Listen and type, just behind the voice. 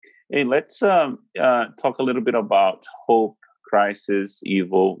Hey, let's talk a little bit about hope, crisis,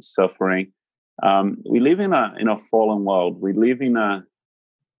 evil, suffering. We live in a fallen world. We live in a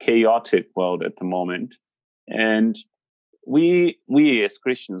chaotic world at the moment, and we as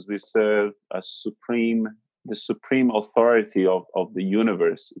Christians we serve the supreme authority of the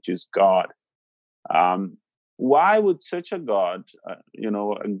universe, which is God. Um, why would such a God,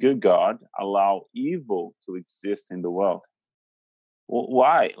 a good God, allow evil to exist in the world?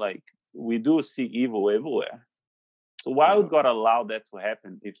 Why? Like, we do see evil everywhere. So why Yeah. would God allow that to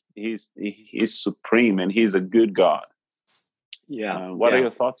happen if he's supreme and he's a good God? Yeah. What are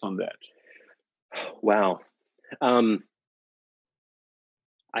your thoughts on that? Wow. Um,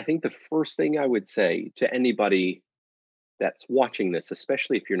 I think the first thing I would say to anybody that's watching this,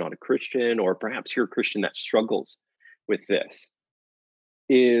 especially if you're not a Christian, or perhaps you're a Christian that struggles with this,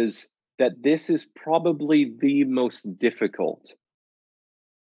 is that this is probably the most difficult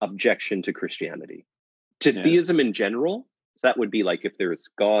objection to Christianity. To Yeah, theism in general, so that would be like if there is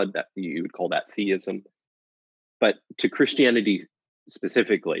God, that you would call that theism. But to Christianity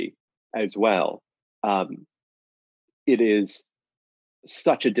specifically as well, um, it is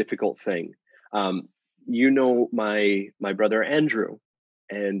such a difficult thing. Um, my brother Andrew,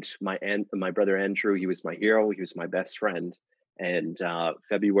 and my brother Andrew. He was my hero. He was my best friend. And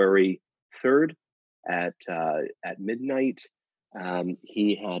February 3rd at midnight,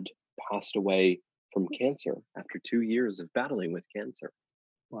 he had passed away from cancer after 2 years of battling with cancer.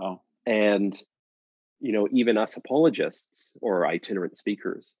 wow. And even us apologists or itinerant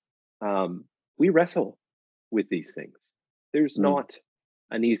speakers, we wrestle with these things. There's Mm, not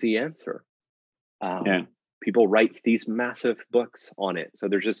an easy answer. yeah, Um, People write these massive books on it, so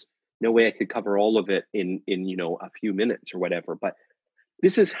there's just no way I could cover all of it in a few minutes or whatever. But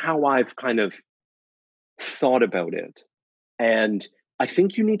this is how I've kind of thought about it, and I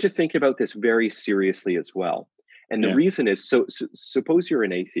think you need to think about this very seriously as well. And the yeah, reason is, so suppose you're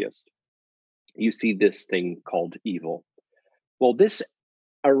an atheist, you see this thing called evil. Well, this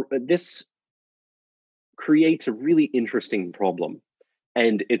creates a really interesting problem.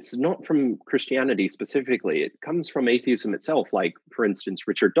 And it's not from Christianity specifically, it comes from atheism itself. Like, for instance,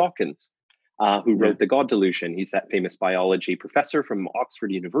 Richard Dawkins, who yeah. wrote The God Delusion. He's that famous biology professor from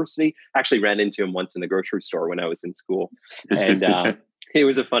Oxford University. Actually ran into him once in the grocery store when I was in school. And it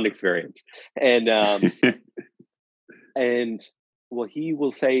was a fun experience. And well, he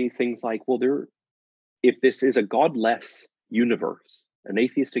will say things like, well, if this is a godless universe, an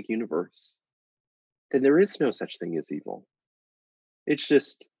atheistic universe, then there is no such thing as evil. It's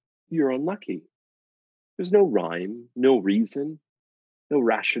just you're unlucky. There's no rhyme, no reason, no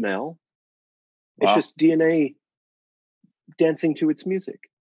rationale. It's Wow. just DNA dancing to its music.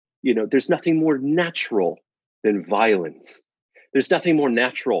 There's nothing more natural than violence. There's nothing more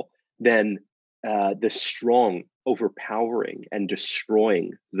natural than the strong overpowering and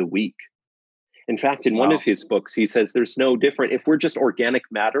destroying the weak. In fact, in one of Wow. his books, he says there's no different. If we're just organic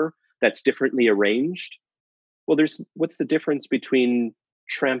matter that's differently arranged, well, what's the difference between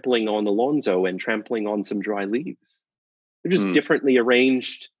trampling on Alonzo and trampling on some dry leaves? They're just Mm, differently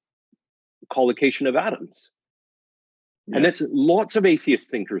arranged collocation of atoms. And yeah. that's lots of atheist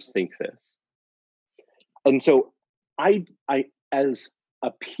thinkers think this. And so I as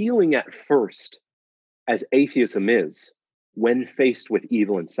appealing at first as atheism is when faced with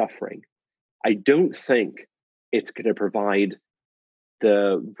evil and suffering, I don't think it's going to provide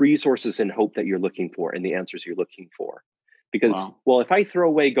the resources and hope that you're looking for and the answers you're looking for. Because, Wow. well, if I throw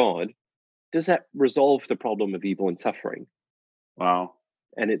away God, does that resolve the problem of evil and suffering? Wow.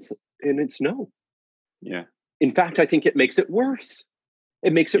 And it's no. Yeah. In fact, I think it makes it worse.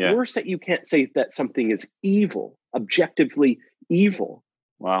 It makes it Yeah. worse that you can't say that something is evil, objectively evil,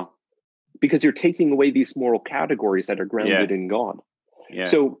 Wow. because you're taking away these moral categories that are Yeah. grounded in God. Yeah.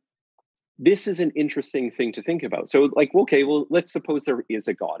 So this is an interesting thing to think about. So, like, okay, well, let's suppose there is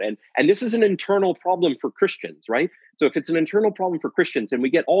a God, and this is an internal problem for Christians, right? So if it's an internal problem for Christians, and we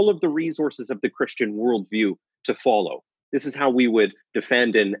get all of the resources of the Christian worldview to follow, this is how we would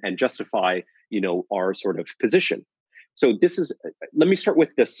defend and justify, our sort of position. So let me start with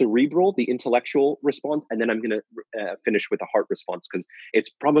the cerebral, the intellectual response, and then I'm going to finish with a heart response, because it's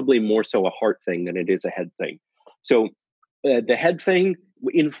probably more so a heart thing than it is a head thing. So the head thing,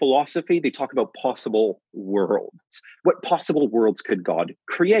 in philosophy, they talk about possible worlds. What possible worlds could God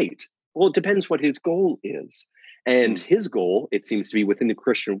create? Well, it depends what his goal is. And Mm, his goal, it seems to be within the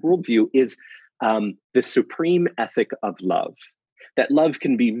Christian worldview, is the supreme ethic of love. That love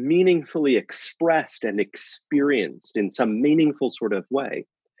can be meaningfully expressed and experienced in some meaningful sort of way.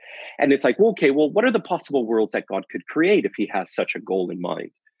 And it's like, well, okay, well, what are the possible worlds that God could create if he has such a goal in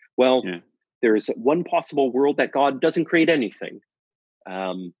mind? Well, Yeah. there's one possible world that God doesn't create anything.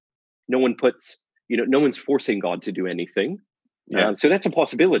 Um, no one puts, no one's forcing God to do anything. Yeah. So that's a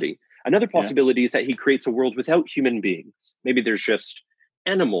possibility. Another Yeah. possibility is that he creates a world without human beings. Maybe there's just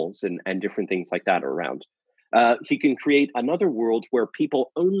animals and different things like that around. He can create another world where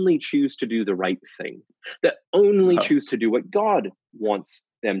people only choose to do the right thing, that only Oh, choose to do what God wants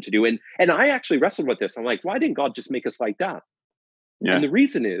them to do. And I actually wrestled with this. I'm like, why didn't God just make us like that? And yeah. the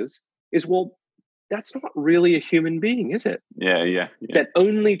reason is well, that's not really a human being, is it? Yeah. Yeah. Yeah. That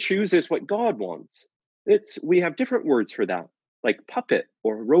only chooses what God wants. We have different words for that, like puppet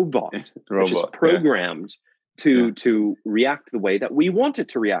or robot, that's just Robot. Yeah. programmed Yeah. to react the way that we want it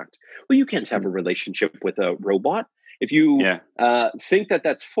to react. Well, you can't have a Mm. relationship with a robot. If you Yeah. think that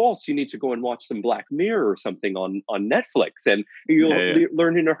that's false, you need to go and watch some Black Mirror or something on Netflix, and Yeah. you'll Yeah.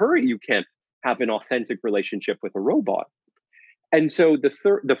 learn in a hurry you can't have an authentic relationship with a robot. And so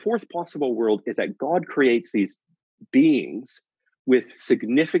the fourth possible world is that God creates these beings with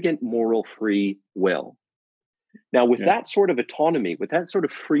significant moral free will. Now, with Yeah. that sort of autonomy, with that sort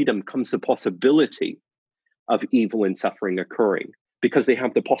of freedom, comes the possibility of evil and suffering occurring, because they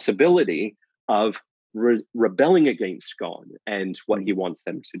have the possibility of rebelling against God and what he Mm. wants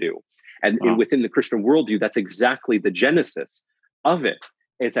them to do. And Wow. within the Christian worldview, that's exactly the genesis of it,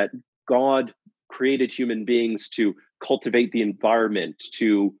 is that God created human beings to cultivate the environment,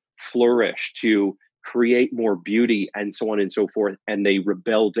 to flourish, to create more beauty, and so on and so forth. And they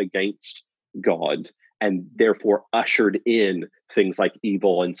rebelled against God and therefore ushered in things like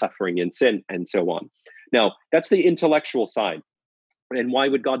evil and suffering and sin and so on. Now, that's the intellectual side. And why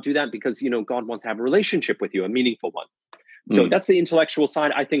would God do that? Because, God wants to have a relationship with you, a meaningful one. So Mm. that's the intellectual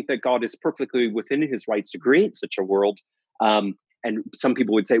side. I think that God is perfectly within his rights to create such a world. And some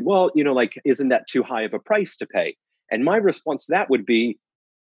people would say, well, isn't that too high of a price to pay? And my response to that would be,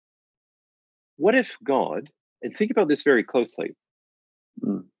 what if God, and think about this very closely,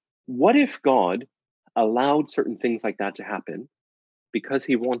 Mm. what if God allowed certain things like that to happen because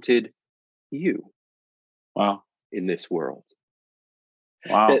he wanted you Wow. in this world?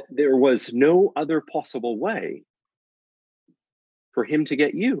 That Wow. there was no other possible way for him to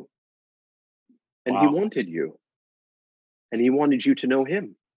get you. And he Wow. wanted you. And he wanted you to know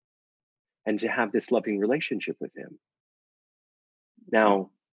him and to have this loving relationship with him. Wow.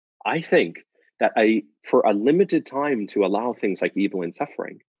 Now, I think that for a limited time to allow things like evil and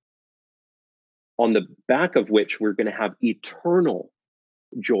suffering, on the back of which we're going to have eternal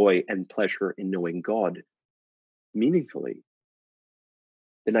joy and pleasure in knowing God meaningfully,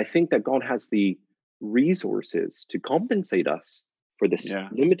 then I think that God has the resources to compensate us for this Yeah.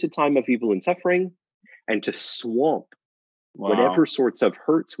 limited time of evil and suffering, and to swamp whatever Wow. sorts of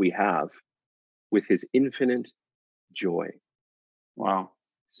hurts we have with his infinite joy. Wow.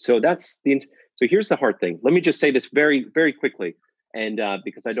 So so here's the hard thing. Let me just say this very, very quickly, and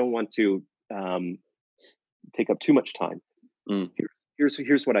because I don't want to take up too much time. Mm.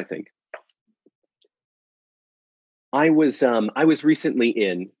 Here's what I think. I was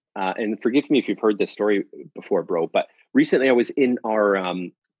recently and forgive me if you've heard this story before, bro, but recently I was in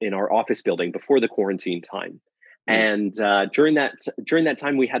our office building before the quarantine time, Mm. and during that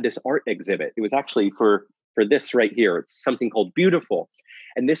time we had this art exhibit. It was actually for this right here. It's something called Beautiful,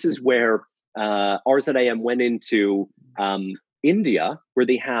 and this is It's, where RZIM went into India, where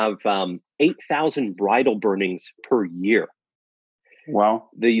they have 8,000 bridal burnings per year. wow.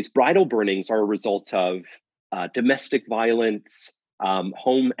 These bridal burnings are a result of domestic violence,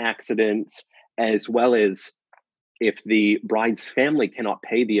 home accidents, as well as if the bride's family cannot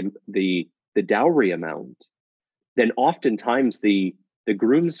pay the dowry amount, then oftentimes the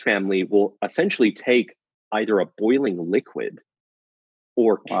groom's family will essentially take either a boiling liquid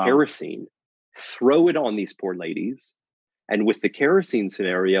or Wow. kerosene, throw it on these poor ladies, and with the kerosene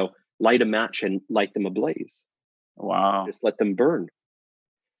scenario, light a match and light them ablaze. Wow. Just let them burn.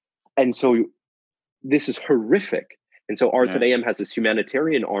 And so this is horrific. And so Yeah. RZAM has this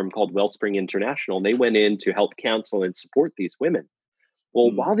humanitarian arm called Wellspring International, and they went in to help counsel and support these women.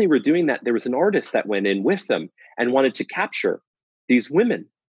 Well, Mm. while they were doing that, there was an artist that went in with them and wanted to capture these women.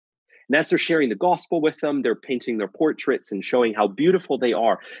 And as they're sharing the gospel with them, they're painting their portraits and showing how beautiful they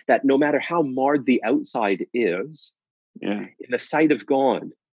are, that no matter how marred the outside is, Yeah. in the sight of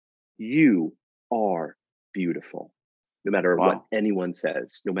God, you are beautiful, no matter what Wow. anyone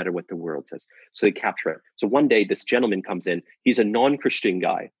says, no matter what the world says. So they capture it. So one day, this gentleman comes in. He's a non-Christian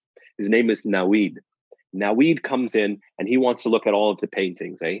guy. His name is Naweed. Naweed comes in and he wants to look at all of the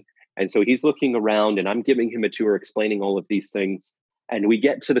paintings, eh? And so he's looking around, and I'm giving him a tour, explaining all of these things. And we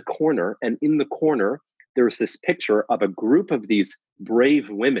get to the corner, and in the corner, there's this picture of a group of these brave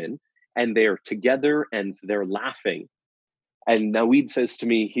women, and they're together and they're laughing. And Naweed says to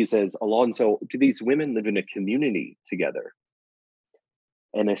me, he says, Alonso, do these women live in a community together?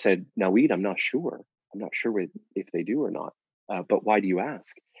 And I said, Naweed, I'm not sure. I'm not sure if they do or not. But why do you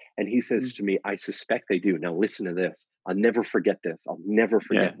ask? And he says to me, I suspect they do. Now listen to this. I'll never forget this. I'll never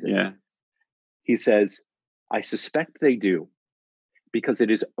forget this. Yeah. He says, I suspect they do because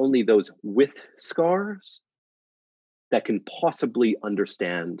it is only those with scars that can possibly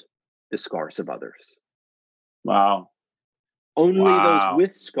understand the scars of others. Wow. Only those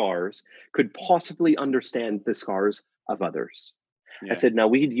with scars could possibly understand the scars of others. Yeah. I said,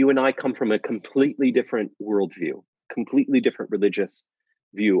 now you and I come from a completely different worldview, completely different religious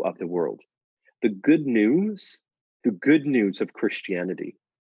view of the world. The good news of Christianity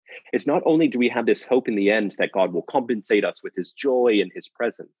is not only do we have this hope in the end that God will compensate us with his joy and his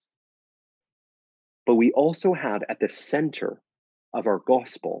presence, but we also have at the center of our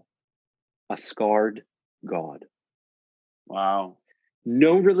gospel a scarred God. Wow.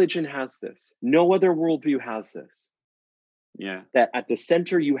 No religion has this. No other worldview has this. Yeah. That at the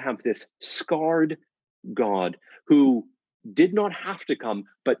center you have this scarred God who did not have to come,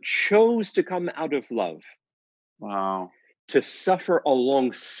 but chose to come out of love. Wow. To suffer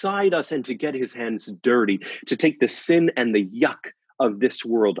alongside us and to get his hands dirty, to take the sin and the yuck of this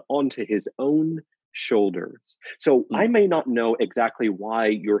world onto his own shoulders. So I may not know exactly why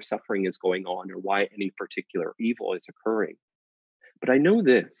your suffering is going on or why any particular evil is occurring, but I know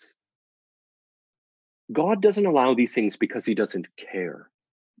this. God doesn't allow these things because he doesn't care.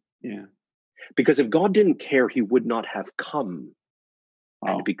 Yeah. Because if God didn't care, he would not have come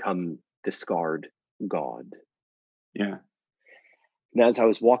and become the scarred God. Yeah. And as I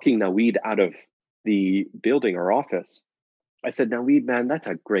was walking Naweed out of the building or office, I said, Naweed, man, that's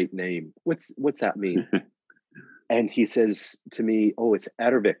a great name. What's that mean? And he says to me, oh, it's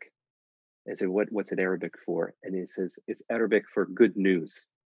Arabic. I said, what's it Arabic for? And he says, it's Arabic for good news.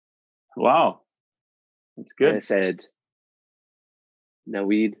 Wow. That's good. And I said,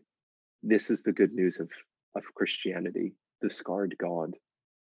 Naweed, this is the good news of Christianity, the scarred God,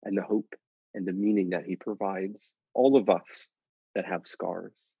 and the hope and the meaning that he provides all of us that have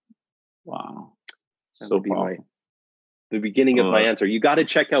scars. Wow. That would be the beginning of my answer. You got to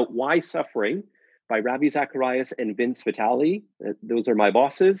check out Why Suffering by Ravi Zacharias and Vince Vitale. Those are my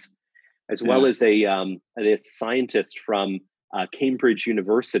bosses, as well as a scientist from Cambridge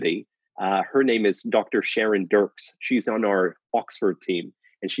University. Her name is Dr. Sharon Dirks. She's on our Oxford team,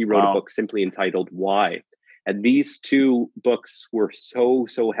 and she wrote a book simply entitled Why. And these two books were so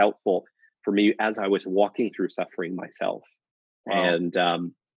helpful for me as I was walking through suffering myself. And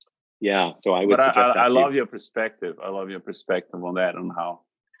so I would suggest that. I love your perspective. I love your perspective on that, on how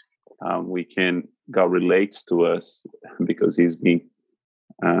God relates to us because he's been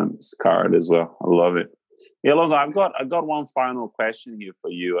scarred as well. I love it. Yeah, Alonso, I've got one final question here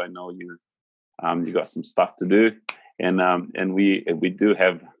for you. I know you got some stuff to do, and we do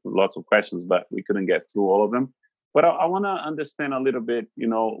have lots of questions, but we couldn't get through all of them. But I want to understand a little bit.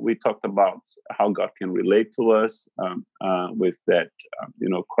 We talked about how God can relate to us with that,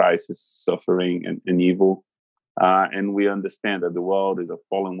 crisis, suffering, and evil, and we understand that the world is a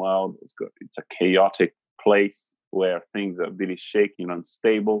fallen world. It's a chaotic place where things are really shaky and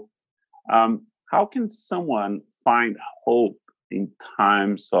unstable. How can someone find hope in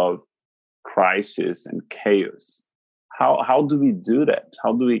times of crisis and chaos? How do we do that?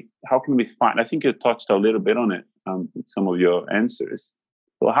 How can we find? I think you touched a little bit on it with some of your answers.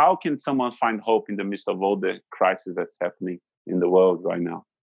 So how can someone find hope in the midst of all the crisis that's happening in the world right now?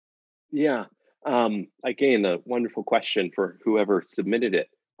 Yeah. Again, a wonderful question for whoever submitted it.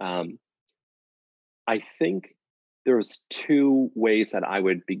 I think there's two ways that I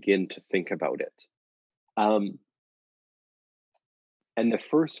would begin to think about it. And the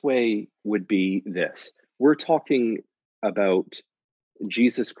first way would be this. We're talking about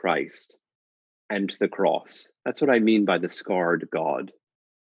Jesus Christ and the cross. That's what I mean by the scarred God.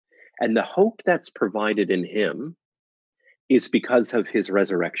 And the hope that's provided in him is because of his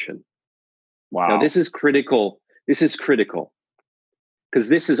resurrection. Wow. Now, this is critical. This is critical because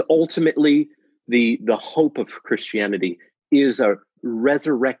this is ultimately the hope of Christianity is a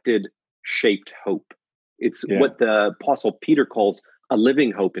resurrected shaped hope. It's what the Apostle Peter calls a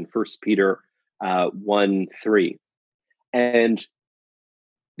living hope in 1 Peter 1:3. And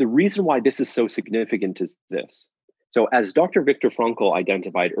the reason why this is so significant is this. So as Dr. Viktor Frankl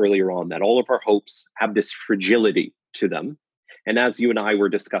identified earlier on, that all of our hopes have this fragility to them. And as you and I were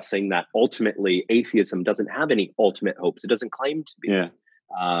discussing, that ultimately atheism doesn't have any ultimate hopes. It doesn't claim to be.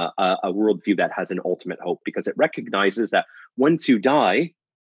 a worldview that has an ultimate hope, because it recognizes that once you die,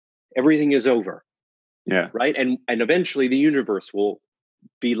 everything is over. Yeah. Right. And eventually the universe will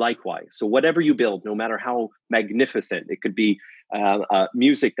be likewise. So whatever you build, no matter how magnificent, it could be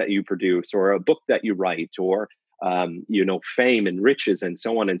music that you produce, or a book that you write, or fame and riches, and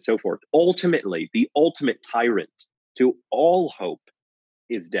so on and so forth. Ultimately, the ultimate tyrant to all hope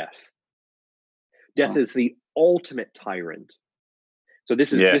is death. Death is the ultimate tyrant. So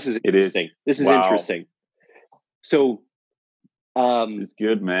this is interesting. This is interesting. So it's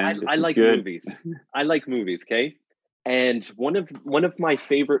good, man. I like movies. I like movies. Okay. And one of my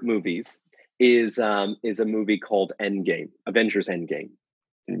favorite movies is a movie called Endgame, Avengers Endgame.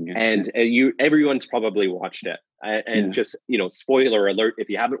 And everyone's probably watched it. And just, spoiler alert, if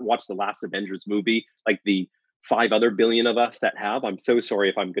you haven't watched the last Avengers movie, like the 5 other billion of us that have, I'm so sorry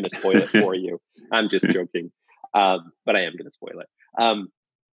if I'm going to spoil it for you. I'm just joking. But I am going to spoil it.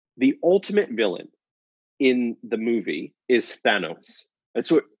 The ultimate villain in the movie is Thanos.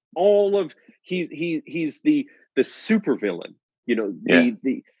 That's what he's the super villain.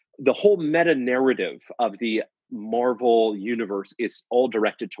 The whole meta narrative of the Marvel universe is all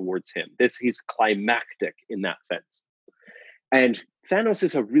directed towards him. He's climactic in that sense. And Thanos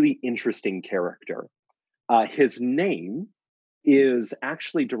is a really interesting character. His name is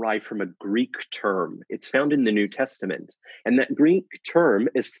actually derived from a Greek term. It's found in the New Testament. And that Greek term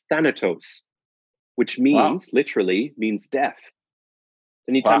is Thanatos, which literally means death.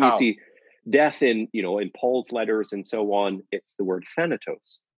 Anytime you see death in Paul's letters and so on, it's the word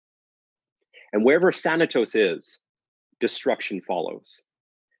Thanatos. And wherever Thanatos is, destruction follows.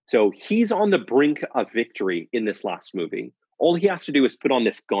 So he's on the brink of victory in this last movie. All he has to do is put on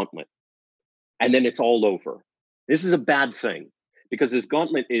this gauntlet, and then it's all over. This is a bad thing, because this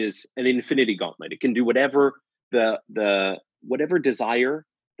gauntlet is an infinity gauntlet. It can do whatever whatever desire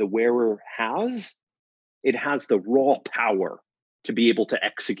the wearer has. It has the raw power to be able to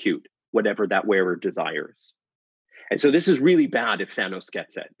execute whatever that wearer desires. And so this is really bad if Thanos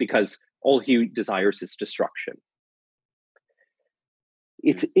gets it, because all he desires is destruction.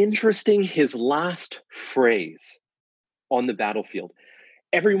 It's interesting, his last phrase on the battlefield.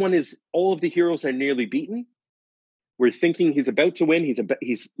 All of the heroes are nearly beaten. We're thinking he's about to win.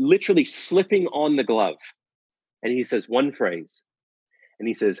 He's literally slipping on the glove. And he says one phrase. And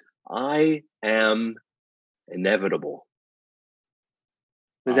he says, "I am inevitable."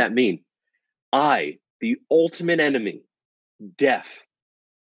 What does that mean? I, the ultimate enemy, death,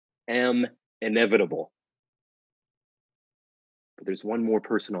 am inevitable. But there's one more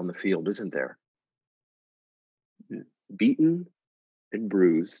person on the field, isn't there? Beaten and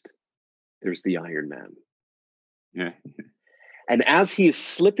bruised, there's the Iron Man. Yeah. And as he is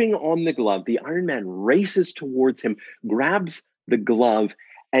slipping on the glove, the Iron Man races towards him, grabs the glove,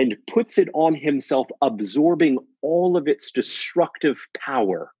 and puts it on himself, absorbing all of its destructive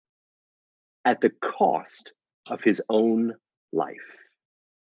power at the cost of his own life.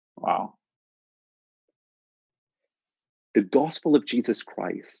 Wow. The gospel of Jesus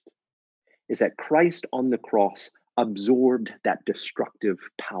Christ is that Christ on the cross absorbed that destructive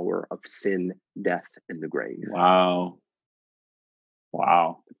power of sin, death, and the grave. Wow.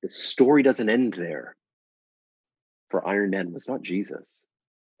 Wow. The story doesn't end there. For Iron Man was not Jesus.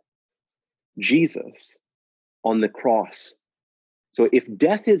 Jesus on the cross. So if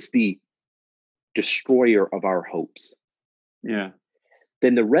death is the destroyer of our hopes,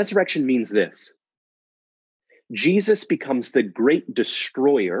 then the resurrection means this. Jesus becomes the great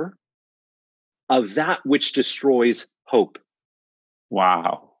destroyer of that which destroys hope.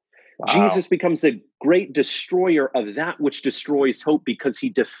 Wow. Jesus becomes the great destroyer of that which destroys hope, because he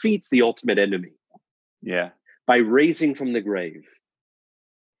defeats the ultimate enemy. By raising from the grave.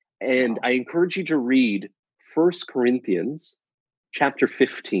 And I encourage you to read 1 Corinthians chapter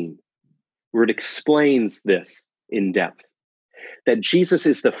 15, where it explains this in depth, that Jesus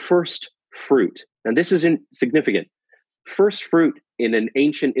is the first fruit. And this is significant. First fruit in an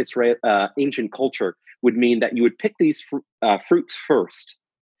ancient ancient culture would mean that you would pick these fruits first.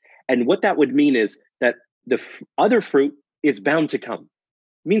 And what that would mean is that the other fruit is bound to come.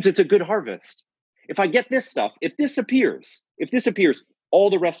 It means it's a good harvest. If I get this stuff, if this appears, all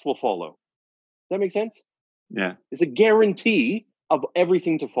the rest will follow. Does that make sense? Yeah. It's a guarantee of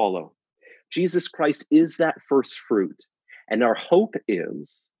everything to follow. Jesus Christ is that first fruit. And our hope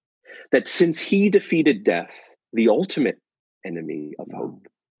is that since he defeated death, the ultimate enemy of hope,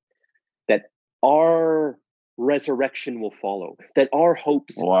 that our resurrection will follow, that our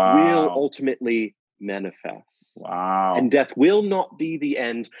hopes will ultimately manifest. And death will not be the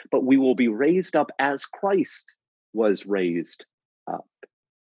end, but we will be raised up as Christ was raised up.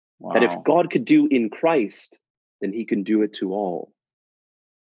 That if Wow. God could do in Christ, then he can do it to all.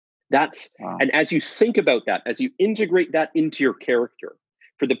 Wow. And as you think about that, as you integrate that into your character,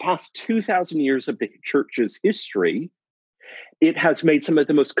 for the past 2,000 years of the church's history, it has made some of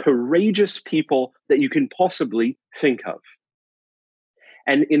the most courageous people that you can possibly think of.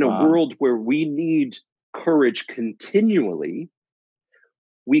 And in a Wow. world where we need courage continually,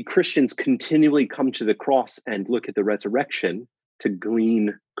 we Christians continually come to the cross and look at the resurrection to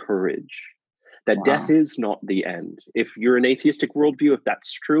glean courage. That death Wow. is not the end. If you're an atheistic worldview, if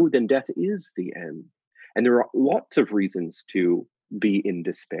that's true, then death is the end. And there are lots of reasons to be in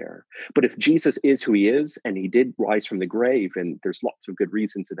despair. But if Jesus is who he is, and he did rise from the grave, and there's lots of good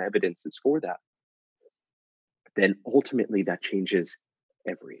reasons and evidences for that, then ultimately that changes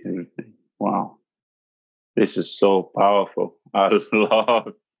everything. Wow. This is so powerful. I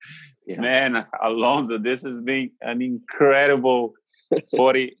love, man, Alonso, this has been an incredible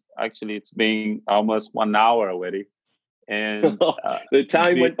 40, actually, it's been almost 1 hour already. And the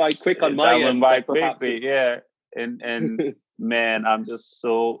time went by quick on my end. Went by quickly, yeah. And man, I'm just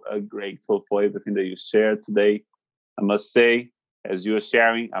so grateful for everything that you shared today. I must say, as you were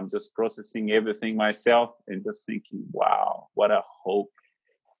sharing, I'm just processing everything myself and just thinking, wow, what a hope.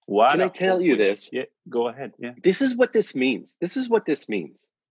 Can I tell you this? Yeah, go ahead. Yeah. This is what this means. This is what this means.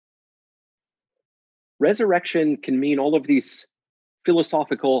 Resurrection can mean all of these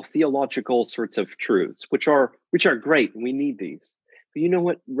philosophical, theological sorts of truths, which are great, and we need these. But you know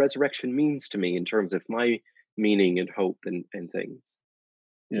what resurrection means to me in terms of my meaning and hope and things?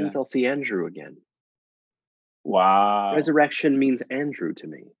 It means I'll see Andrew again. Wow. Resurrection means Andrew to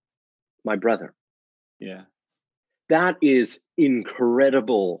me, my brother. Yeah. That is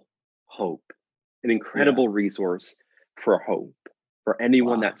incredible hope, an incredible resource for hope, for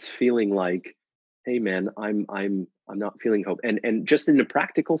anyone that's feeling like, hey man, I'm not feeling hope. And just in a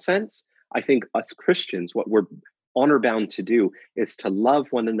practical sense, I think us Christians, what we're honor bound to do is to love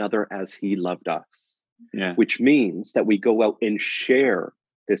one another as he loved us. Yeah. Which means that we go out and share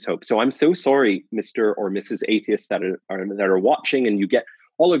this hope. So I'm so sorry, Mr. or Mrs. Atheist that are watching, and you get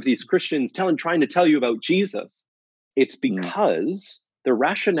all of these Christians trying to tell you about Jesus. It's because the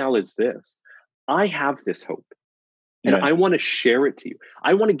rationale is this: I have this hope, and I want to share it to you.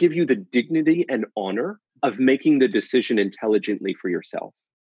 I want to give you the dignity and honor of making the decision intelligently for yourself.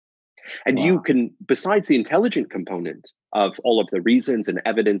 And you can, besides the intelligent component of all of the reasons and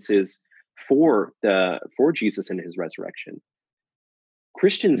evidences for Jesus and his resurrection,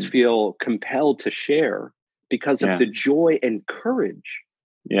 Christians feel compelled to share because of the joy and courage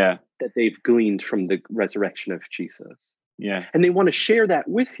that they've gleaned from the resurrection of Jesus. Yeah. And they want to share that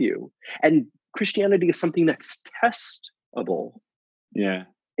with you. And Christianity is something that's testable. Yeah.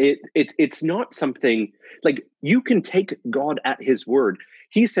 It's not something like you can take God at his word.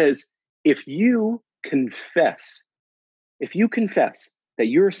 He says, if you confess that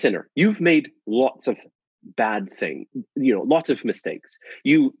you're a sinner, you've made lots of bad things, lots of mistakes.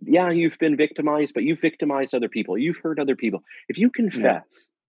 You've been victimized, but you've victimized other people. You've hurt other people. If you confess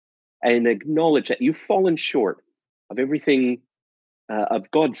and acknowledge that you've fallen short of everything,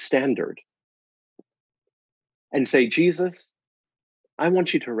 of God's standard, and say, Jesus, I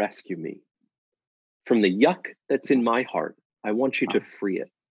want you to rescue me from the yuck that's in my heart. I want you to free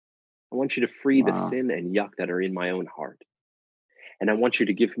it. I want you to free the sin and yuck that are in my own heart. And I want you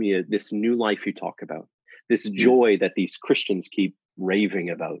to give me this new life you talk about, this joy that these Christians keep raving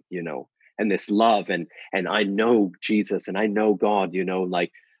about, and this love. And I know Jesus and I know God,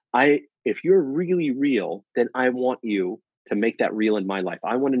 if you're really real, then I want you to make that real in my life.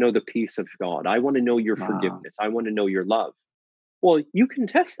 I want to know the peace of God. I want to know your forgiveness. I want to know your love. Well, you can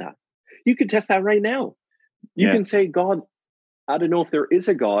test that. You can test that right now. You can say, God, I don't know if there is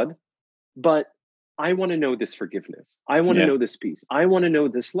a God, but I want to know this forgiveness. I want to know this peace. I want to know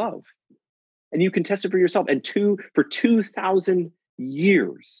this love. And you can test it for yourself. And for 2,000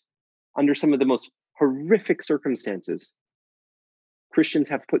 years, under some of the most horrific circumstances, Christians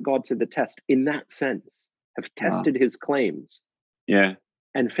have put God to the test in that sense, have tested his claims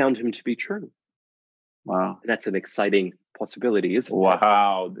and found him to be true. Wow. And that's an exciting possibility, isn't it?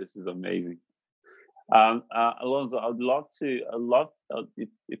 Wow, this is amazing. Alonso,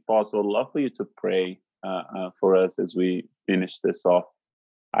 if possible, I'd love for you to pray for us as we finish this off.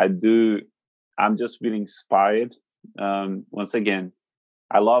 I'm just really inspired. Once again,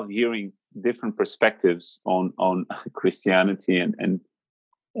 I love hearing different perspectives on Christianity, and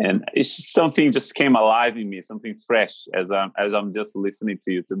it's just something just came alive in me, something fresh as I'm just listening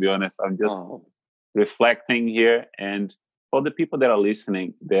to you. To be honest, I'm just reflecting here, and for the people that are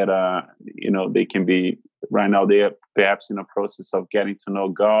listening, that they can be right now they are perhaps in a process of getting to know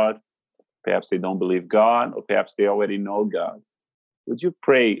God. Perhaps they don't believe God, or perhaps they already know God. Would you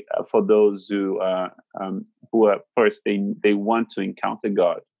pray for those who are first they want to encounter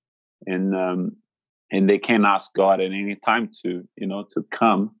God, and they can ask God at any time to to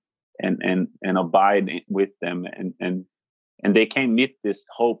come and abide with them, and they can meet this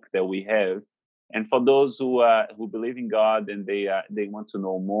hope that we have. And for those who believe in God and they want to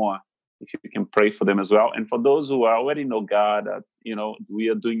know more, if you can pray for them as well. And for those who already know God, we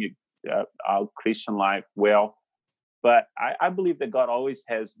are doing our Christian life well. But I believe that God always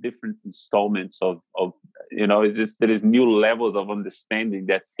has different installments of it's just there is new levels of understanding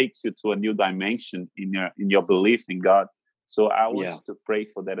that takes you to a new dimension in your belief in God. So I want you to pray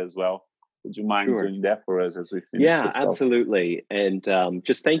for that as well. Would you mind doing that for us as we finish? Yeah, absolutely. And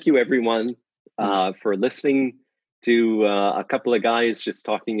just thank you, everyone, for listening to a couple of guys just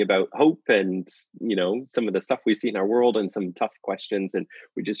talking about hope and some of the stuff we see in our world and some tough questions. And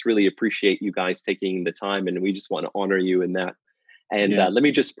we just really appreciate you guys taking the time, and we just want to honor you in that. And let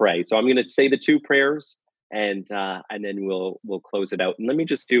me just pray. So I'm going to say the two prayers, and then we'll close it out. And let me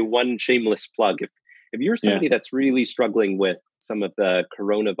just do one shameless plug. If you're somebody that's really struggling with some of the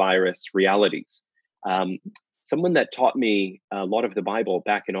coronavirus realities, someone that taught me a lot of the Bible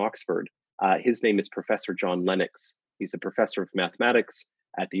back in Oxford, his name is Professor John Lennox. He's a professor of mathematics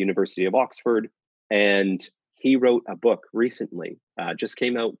at the University of Oxford. And he wrote a book recently, just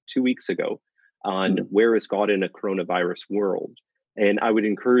came out 2 weeks ago, on where is God in a coronavirus world. And I would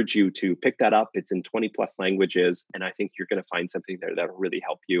encourage you to pick that up. It's in 20 plus languages. And I think you're going to find something there that'll really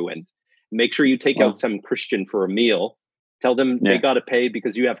help you. And make sure you take out some Christian for a meal. Tell them they got to pay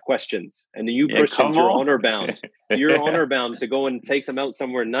because you have questions. And you Christians, you're honor bound. You're honor bound to go and take them out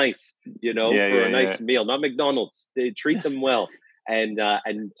somewhere nice, for a nice meal, not McDonald's. They treat them well, and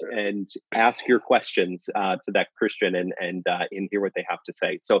ask your questions to that Christian and hear what they have to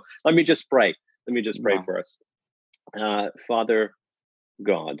say. So let me just pray. Let me just pray for us. Father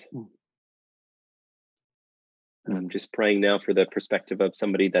God, I'm just praying now for the perspective of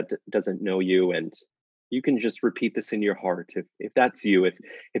somebody that doesn't know you, and you can just repeat this in your heart. If that's you,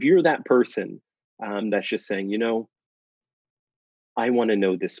 if you're that person that's just saying, I want to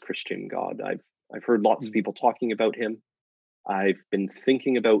know this Christian God. I've heard lots of people talking about him. I've been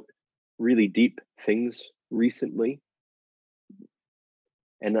thinking about really deep things recently.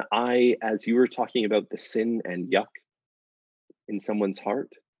 And as you were talking about the sin and yuck in someone's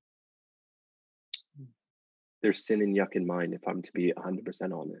heart, there's sin and yuck in mine, if I'm to be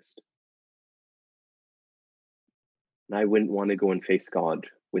 100% honest. And I wouldn't want to go and face God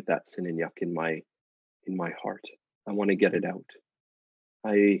with that sin and yuck in my heart. I want to get it out.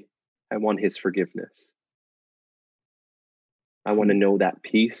 I want his forgiveness. I want to know that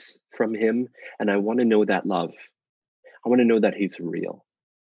peace from him, and I want to know that love. I want to know that he's real.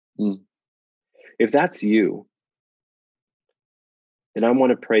 If that's you, then I want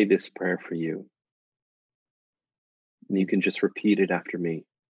to pray this prayer for you. And you can just repeat it after me.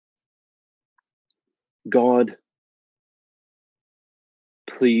 God,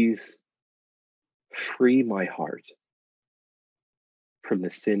 please free my heart from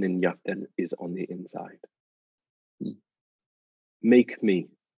the sin and yuck that is on the inside. Make me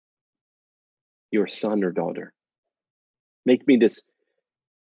your son or daughter. Make me this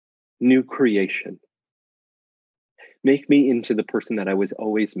new creation. Make me into the person that I was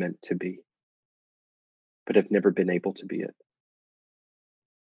always meant to be, but have never been able to be it.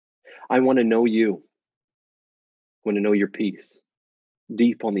 I want to know you. I want to know your peace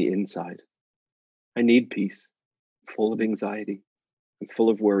deep on the inside. I need peace. I'm full of anxiety. I'm full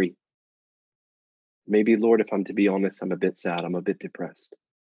of worry. Maybe, Lord, if I'm to be honest, I'm a bit sad. I'm a bit depressed.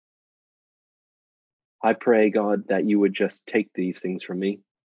 I pray, God, that you would just take these things from me.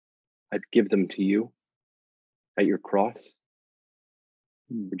 I'd give them to you at your cross,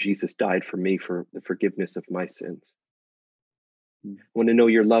 where Jesus died for me for the forgiveness of my sins. I want to know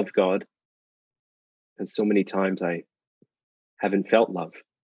your love, God, because so many times I haven't felt love.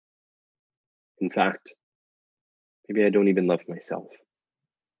 In fact, maybe I don't even love myself.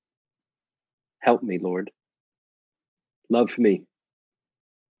 Help me, Lord. Love me.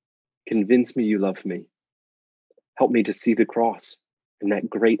 Convince me you love me. Help me to see the cross and that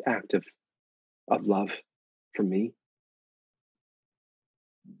great act of love for me.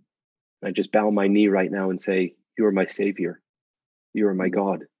 I just bow my knee right now and say, you are my Savior. You are my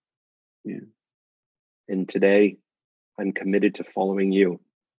God. And today, I'm committed to following you.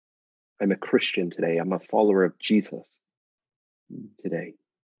 I'm a Christian today. I'm a follower of Jesus today.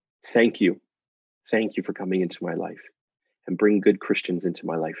 Thank you. Thank you for coming into my life, and bring good Christians into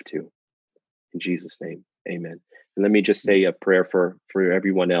my life too. In Jesus' name. Amen. And let me just say a prayer for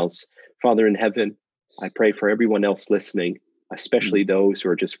everyone else. Father in heaven, I pray for everyone else listening, especially those who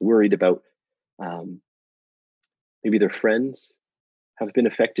are just worried about maybe their friends have been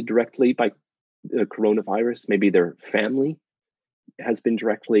affected directly by the coronavirus. Maybe their family has been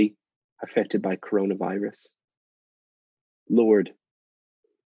directly affected by coronavirus. Lord,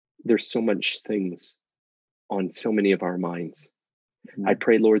 there's so much things on so many of our minds. I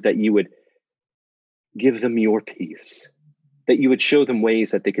pray, Lord, that you would give them your peace, that you would show them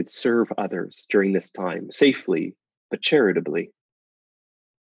ways that they could serve others during this time safely, but charitably.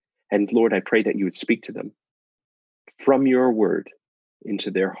 And Lord, I pray that you would speak to them from your word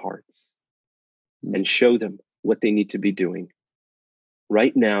into their hearts and show them what they need to be doing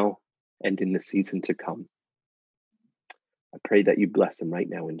right now and in the season to come. I pray that you bless them right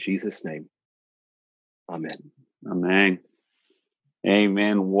now in Jesus' name. Amen. Amen.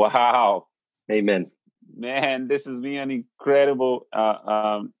 Amen. Wow. Amen. Man, this has been an incredible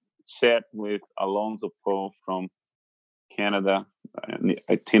chat with Alonzo Poe from Canada, an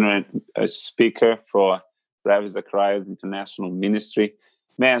itinerant speaker for Ravi Zacharias International Ministry.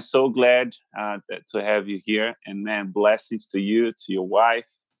 Man, so glad to have you here. And man, blessings to you, to your wife,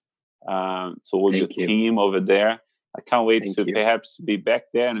 to all your team over there. I can't wait to perhaps be back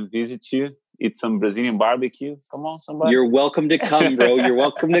there and visit you. Eat some Brazilian barbecue. Come on, somebody. You're welcome to come, bro. You're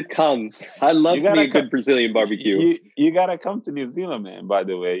welcome to come. I love me a good Brazilian barbecue. You gotta come to New Zealand, man. By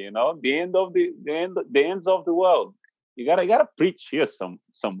the way, you know the ends of the world. You gotta preach here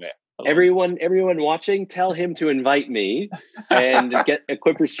somewhere. Everyone watching, tell him to invite me, and get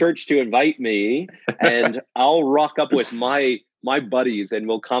Equippers Church to invite me, and I'll rock up with my buddies, and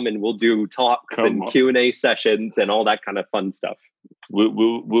we'll come and we'll do talks and Q&A sessions and all that kind of fun stuff.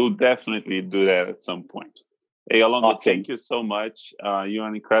 We'll definitely do that at some point. Hey, Alonzo, awesome. Thank you so much. You're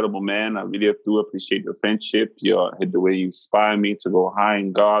an incredible man. I really do appreciate your friendship, the way you inspire me to go high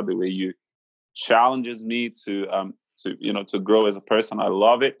in God, the way you challenges me to grow as a person. I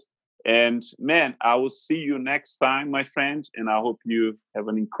love it. And man, I will see you next time, my friend. And I hope you have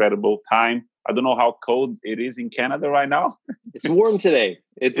an incredible time. I don't know how cold it is in Canada right now. It's warm today.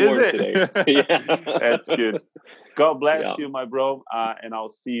 Today. Yeah. That's good. God bless you, my bro. And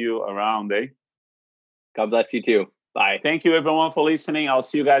I'll see you around, eh? God bless you too. Bye. Thank you, everyone, for listening. I'll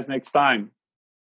see you guys next time.